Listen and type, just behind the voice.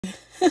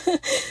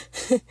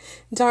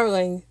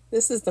Darling,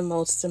 this is the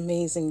most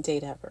amazing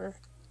date ever.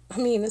 I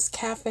mean, this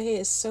cafe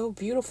is so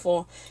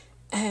beautiful,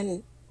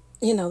 and,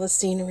 the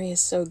scenery is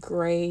so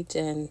great,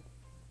 and...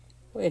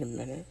 Wait a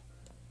minute.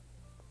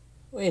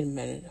 Why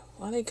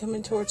are they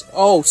coming towards...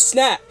 Oh,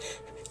 snap!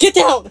 Get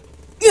down!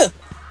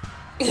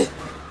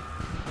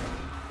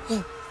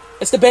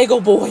 It's the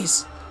Bagel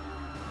Boys.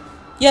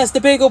 Yes,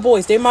 the Bagel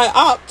Boys. They're my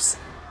ops.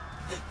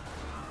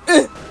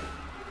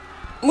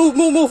 Move.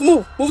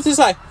 Move to the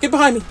side. Get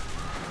behind me.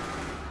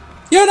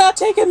 You're not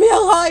taking me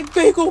alive,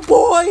 Bagel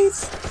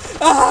Boys.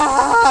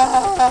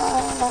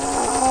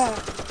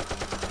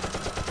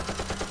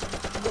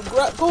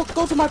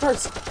 Go to my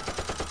purse.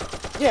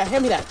 Yeah,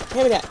 hand me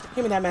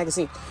that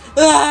magazine.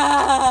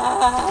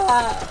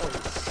 Oh,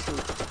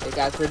 shoot. They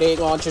got grenade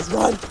launchers.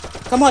 Run.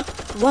 Come on.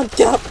 Run.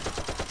 Get up.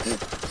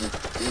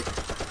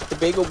 The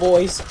Bagel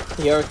Boys,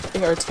 they are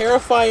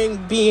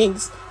terrifying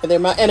beings, and they're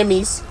my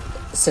enemies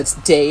since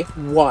day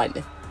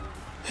one.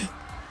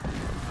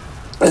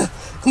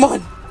 Come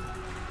on.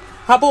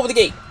 Hop over the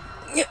gate.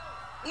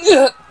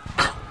 Ow,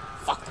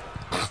 fuck.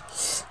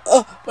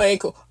 Oh, my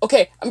ankle.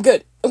 Okay, I'm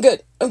good.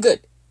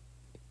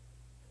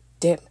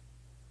 Damn.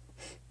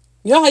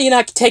 You know how you're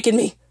not taking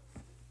me?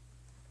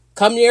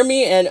 Come near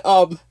me and,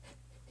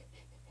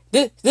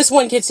 this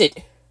one gets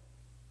it.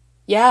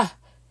 Yeah.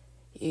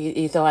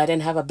 You thought I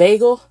didn't have a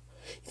bagel?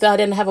 You thought I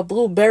didn't have a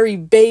blueberry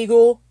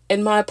bagel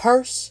in my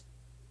purse?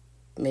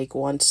 Make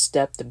one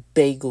step, the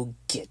bagel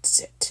gets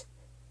it.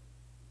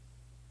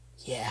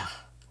 Yeah.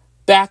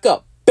 Back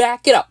up.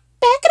 Back it up.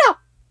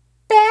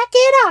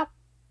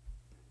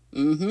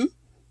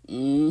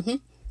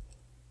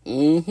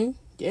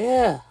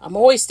 Yeah. I'm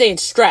always staying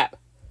strapped.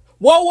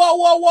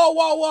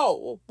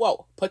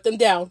 Whoa. Put them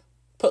down.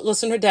 Put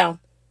listener down.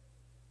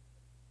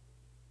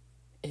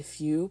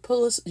 If you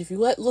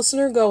let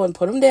listener go and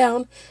put him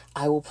down,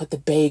 I will put the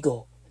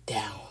bagel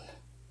down.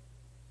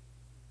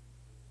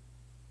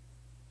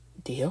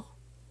 Deal?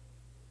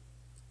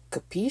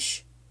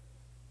 Capiche?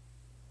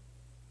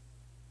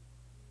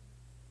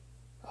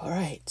 All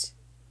right,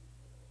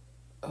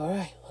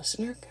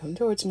 listener, come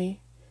towards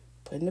me.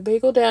 Putting the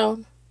bagel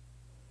down.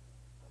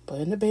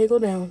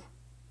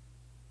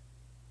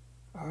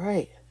 All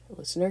right,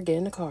 listener, get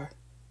in the car.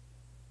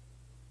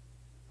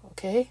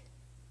 Okay?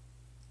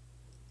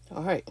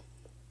 All right.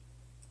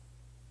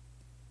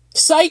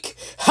 Psych!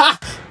 Ha!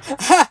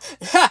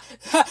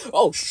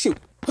 Oh, shoot.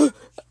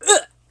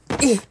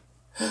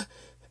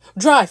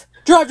 Drive.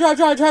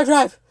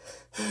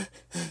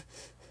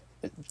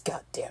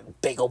 Goddamn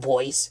Bagel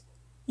Boys.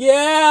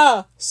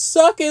 Yeah!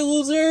 Suck it,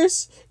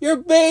 losers! Your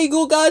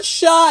bagel got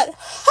shot!